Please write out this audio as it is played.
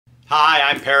Hi,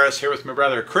 I'm Paris here with my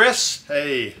brother Chris.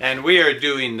 Hey. And we are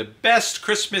doing the best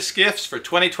Christmas gifts for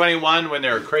 2021 when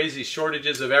there are crazy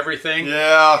shortages of everything.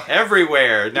 Yeah.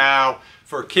 Everywhere. Now,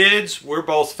 for kids, we're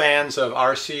both fans of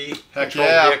RC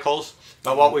controlled vehicles.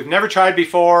 But what we've never tried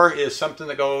before is something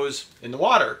that goes in the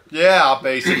water. Yeah,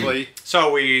 basically.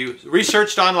 So we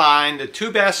researched online the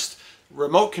two best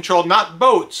remote controlled, not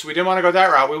boats. We didn't want to go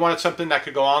that route. We wanted something that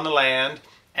could go on the land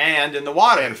and in the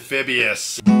water.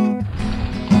 Amphibious.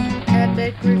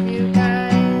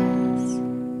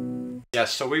 EpicReviewGuys.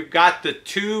 Yes, so we've got the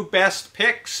two best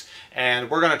picks and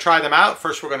we're going to try them out.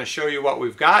 First, we're going to show you what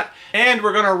we've got and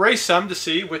we're going to race them to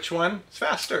see which one is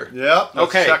faster. Yep,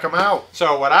 let's check them out.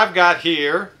 So what I've got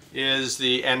here is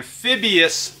the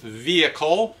Amphibious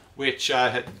vehicle, which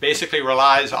basically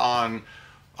relies on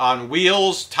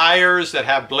wheels, tires that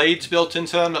have blades built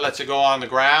into them that lets it go on the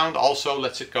ground, also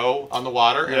lets it go on the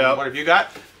water. And what have you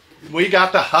got? We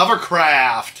got the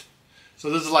Hovercraft. So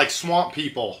this is like swamp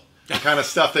people, the kind of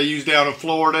stuff they use down in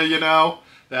Florida, you know,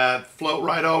 that float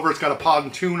right over. It's got a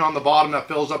pontoon on the bottom that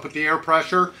fills up with the air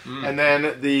pressure, and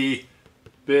then the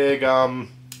big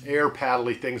air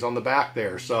paddly things on the back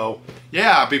there. So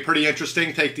yeah, it'd be pretty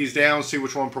interesting. Take these down, see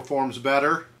which one performs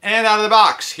better. And out of the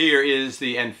box, here is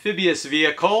the Amphibious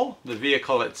vehicle, the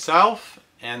vehicle itself,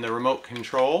 and the remote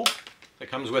control that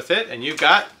comes with it. And you've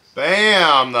got...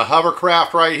 Bam! The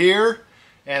Hovercraft right here,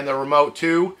 and the remote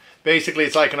too. Basically,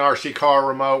 it's like an RC car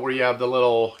remote where you have the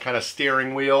little kind of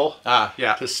steering wheel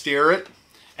to steer it.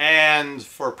 And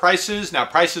for prices, now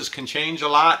prices can change a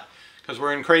lot because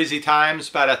we're in crazy times,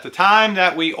 but at the time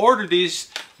that we ordered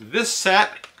these, this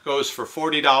set goes for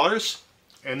 $40.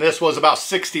 And this was about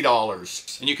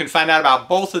 $60. And you can find out about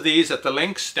both of these at the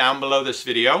links down below this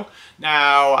video.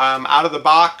 Now, out of the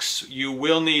box, you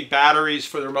will need batteries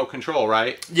for the remote control,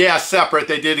 right? Yeah, separate.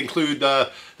 They did include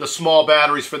the small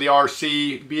batteries for the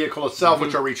RC vehicle itself,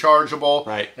 which are rechargeable.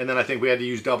 Right. And then I think we had to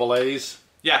use AA's.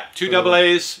 Yeah, two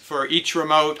AA's for each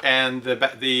remote, and the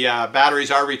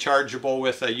batteries are rechargeable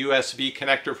with a USB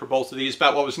connector for both of these.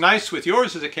 But what was nice with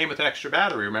yours is it came with an extra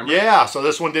battery, remember? Yeah, so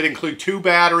this one did include two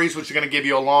batteries, which are going to give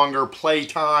you a longer play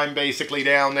time basically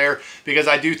down there, because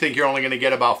I do think you're only going to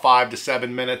get about 5 to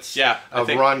 7 minutes of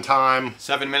run time.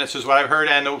 7 minutes is what I've heard,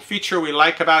 and the feature we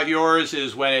like about yours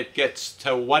is when it gets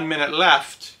to 1 minute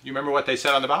left, you remember what they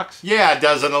said on the box? Yeah, it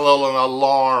does an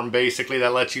alarm basically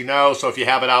that lets you know, so if you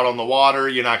have it out on the water,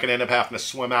 you're not going to end up having to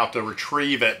swim out to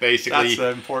retrieve it. Basically, that's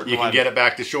the important you can get it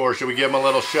back to shore. Should we give them a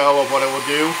little show of what it will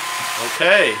do?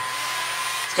 Okay.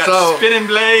 It's got spinning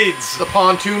blades. The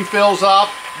pontoon fills up.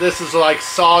 This is like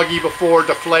soggy before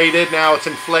deflated. Now it's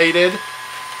inflated.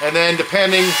 And then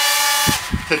depending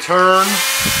to turn,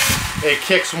 it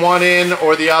kicks one in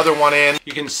or the other one in.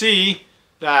 You can see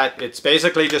that it's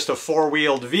basically just a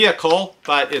four-wheeled vehicle,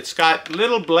 but it's got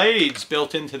little blades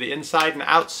built into the inside and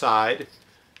outside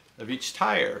of each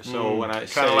tire. So when I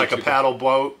say kind of like a paddle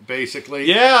boat, basically.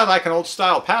 Yeah, like an old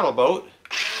style paddle boat.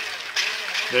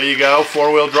 There you go,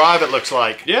 four-wheel drive. It looks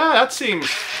like. Yeah, that seems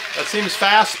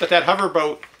fast, but that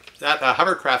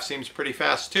hovercraft seems pretty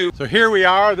fast too. So here we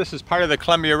are. This is part of the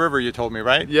Columbia River, you told me,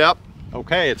 right? Yep.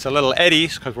 Okay, it's a little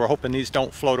eddies because we're hoping these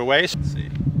don't float away. Let's see.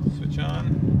 Switch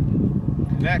on,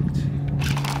 connect,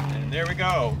 and there we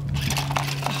go.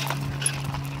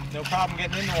 No problem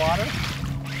getting in the water.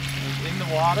 In the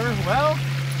water, well,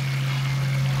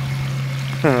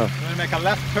 I'm going to make a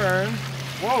left turn.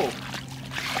 Whoa!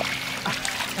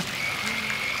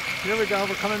 Here we go,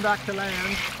 we're coming back to land.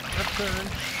 Left turn.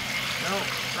 No,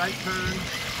 right turn.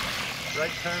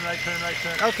 Right turn, right turn, right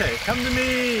turn. Okay, come to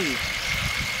me!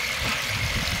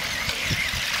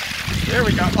 There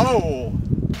we go. Oh!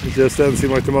 It just doesn't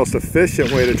seem like the most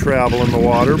efficient way to travel in the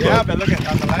water. Yeah, but look at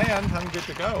on the land, I'm good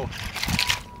to go.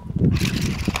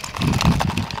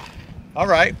 All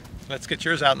right, let's get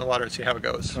yours out in the water and see how it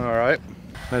goes. All right.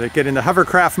 Let it get into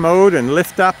hovercraft mode and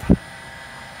lift up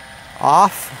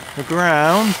off the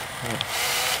ground.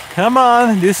 Come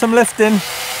on, do some lifting.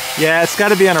 Yeah, it's got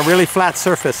to be on a really flat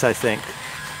surface, I think.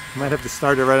 Might have to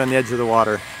start it right on the edge of the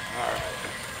water. All right.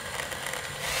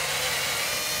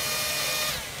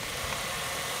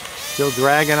 Still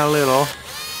dragging a little.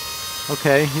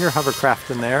 Okay, you're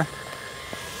hovercraft in there.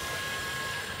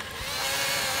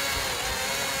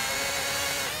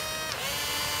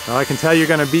 Oh, I can tell you're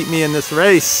going to beat me in this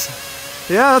race.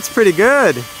 Yeah, that's pretty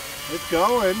good. It's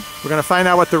going. We're going to find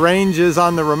out what the range is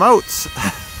on the remotes.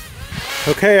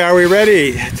 Okay, are we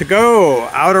ready to go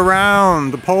out around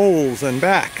the poles and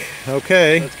back?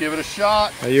 Okay. Let's give it a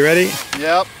shot. Are you ready?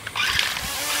 Yep.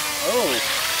 Oh.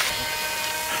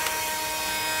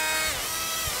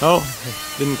 Oh,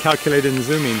 didn't calculate in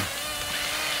zooming.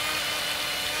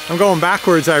 I'm going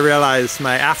backwards, I realize.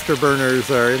 My afterburners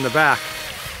are in the back.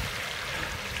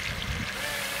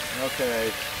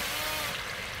 Okay.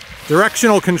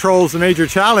 Directional control is the major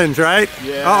challenge, right?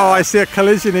 Yeah. Uh-oh, I see a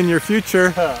collision in your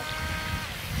future.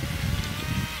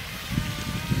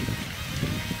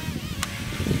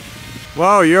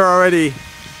 Whoa, you're already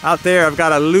out there. I've got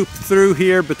to loop through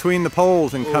here between the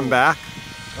poles and come back.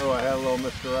 Oh, I had a little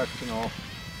misdirectional.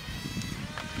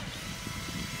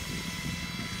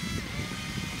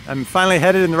 I'm finally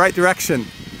headed in the right direction.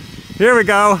 Here we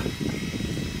go.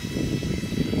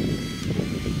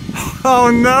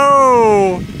 Oh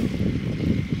no!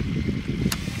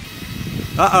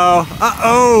 Uh-oh,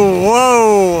 uh-oh,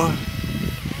 whoa!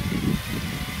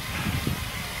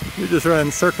 You're just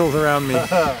running circles around me.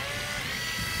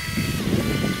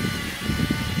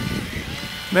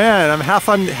 Man, I'm half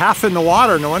in the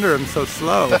water, no wonder I'm so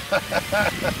slow.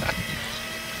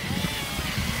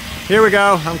 Here we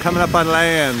go, I'm coming up on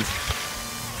land.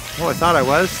 Oh, I thought I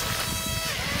was.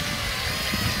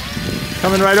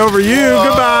 Coming right over you, whoa.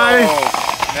 Goodbye.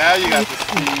 Now you got the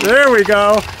speed. There we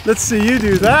go. Let's see you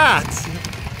do that.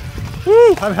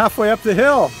 Woo, I'm halfway up the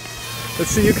hill.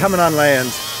 Let's see you coming on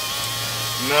land.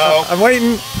 No. I'm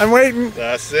waiting, I'm waiting.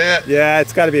 That's it. Yeah,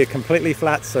 it's got to be a completely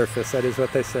flat surface, that is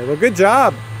what they say. Well, good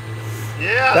job.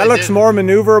 Yeah. That looks more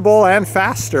maneuverable and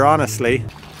faster, honestly.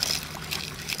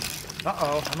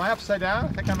 Uh-oh, am I upside down? I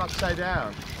think I'm upside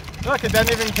down. Look, it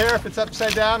doesn't even care if it's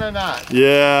upside down or not.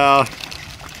 Yeah.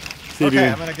 Okay,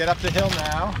 I'm gonna get up the hill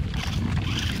now.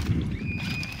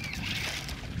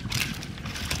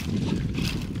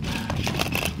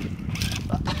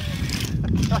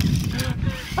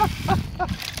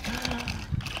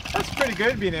 That's pretty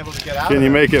good being able to get out. Can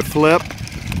you make it flip?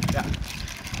 Yeah.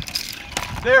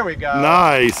 There we go.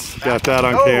 Nice. Got that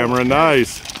on camera.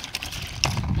 Nice.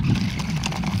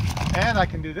 And I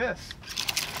can do this.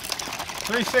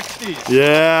 360s.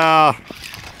 Yeah.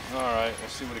 All right,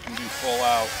 let's see what it can do full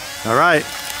out. All right.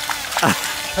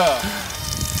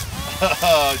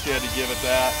 She had to give it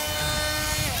that.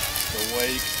 The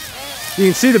wake. You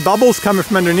can see the bubbles coming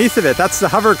from underneath of it. That's the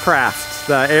hovercraft.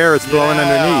 The air is blowing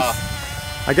underneath.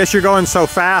 I guess you're going so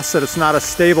fast that it's not a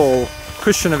stable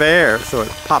cushion of air, so it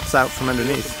pops out from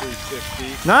underneath.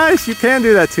 360. Nice, you can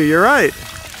do that too. You're right.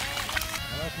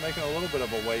 That's making a little bit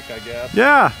of a wake, I guess.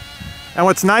 Yeah. And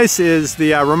what's nice is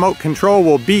the remote control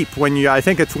will beep when you, I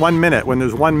think it's 1 minute, when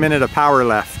there's 1 minute of power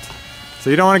left. So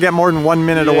you don't want to get more than 1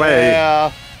 minute away.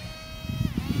 Yeah.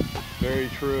 Very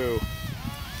true.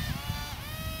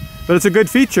 But it's a good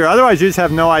feature. Otherwise you just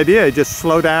have no idea. You just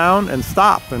slow down and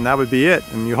stop and that would be it.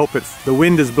 And you hope the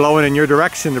wind is blowing in your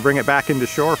direction to bring it back into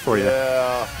shore for you.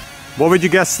 Yeah. What would you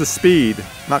guess the speed?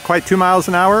 Not quite 2 miles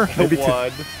an hour? Maybe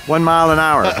 1 mile an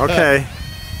hour. Okay.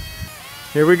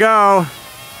 Here we go.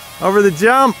 Over the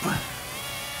jump.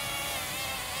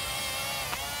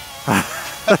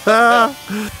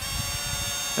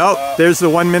 Oh, there's the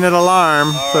 1 minute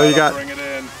alarm. So you got bring it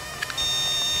in.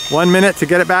 1 minute to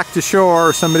get it back to shore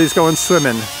or somebody's going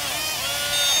swimming.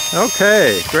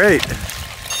 Okay, great.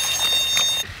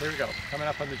 Here we go, coming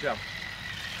up on the jump.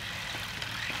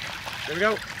 Here we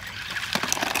go.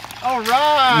 All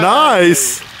right.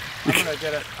 Nice. I'm gonna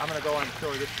get it. I'm gonna go on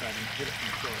shore this time and get it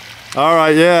from shore. All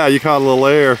right, yeah, you caught a little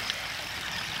air.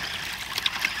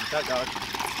 That dog.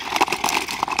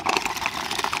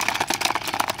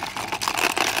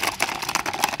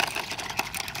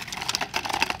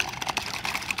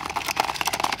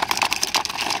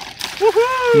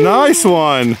 Woohoo! Nice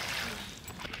one.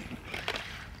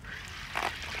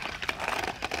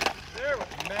 There,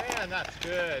 man, that's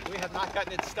good. We have not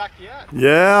gotten it stuck yet.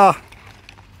 Yeah.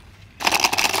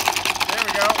 There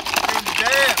we go. The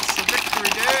dance, the victory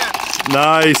dance.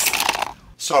 Nice.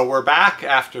 So we're back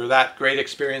after that great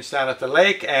experience down at the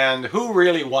lake, and who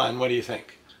really won? What do you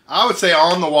think? I would say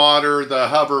on the water, the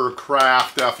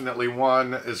hovercraft definitely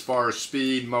won as far as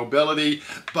speed, mobility,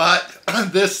 but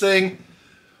this thing,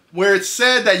 where it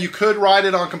said that you could ride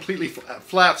it on completely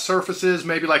flat surfaces,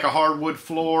 maybe like a hardwood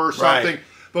floor or something,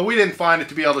 but we didn't find it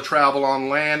to be able to travel on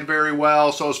land very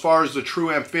well. So as far as the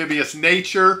true amphibious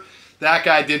nature, that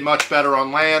guy did much better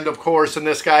on land, of course, than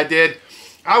this guy did.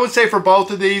 I would say for both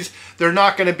of these, they're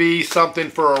not going to be something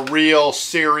for a real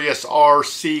serious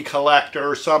RC collector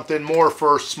or something, more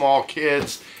for small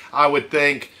kids, I would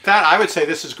think. That I would say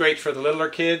this is great for the littler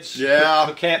kids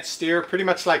who can't steer, pretty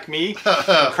much like me,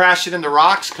 and crash it into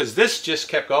rocks, because this just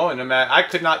kept going. I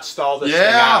could not stall this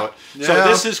thing out. So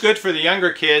this is good for the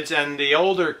younger kids, and the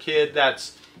older kid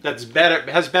that's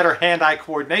better, has better hand-eye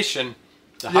coordination.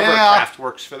 The Hovercraft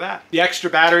works for that. The extra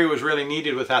battery was really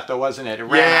needed with that though, wasn't it? It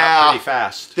ran out pretty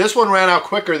fast. This one ran out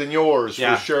quicker than yours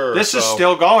for sure. This is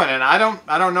still going, and I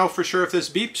don't know for sure if this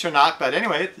beeps or not, but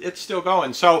anyway, it's still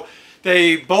going. So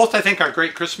they both, I think, are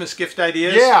great Christmas gift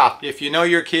ideas. Yeah. If you know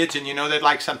your kids and you know they'd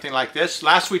like something like this.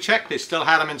 Last we checked, they still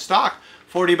had them in stock.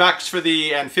 $40 for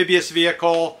the Amphibious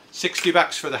vehicle,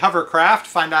 $60 for the Hovercraft.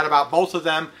 Find out about both of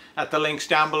them at the links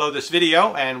down below this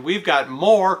video. And we've got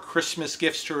more Christmas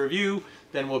gifts to review.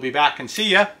 Then we'll be back and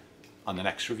see you on the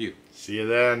next review. See you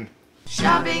then.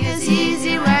 Shopping is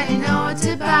easy when you know what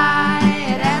to buy.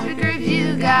 At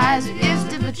EpicReviewGuys, we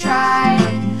give it a try.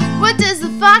 What does the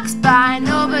fox buy?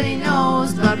 Nobody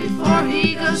knows. But before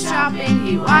he goes shopping,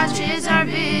 he watches our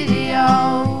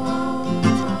video.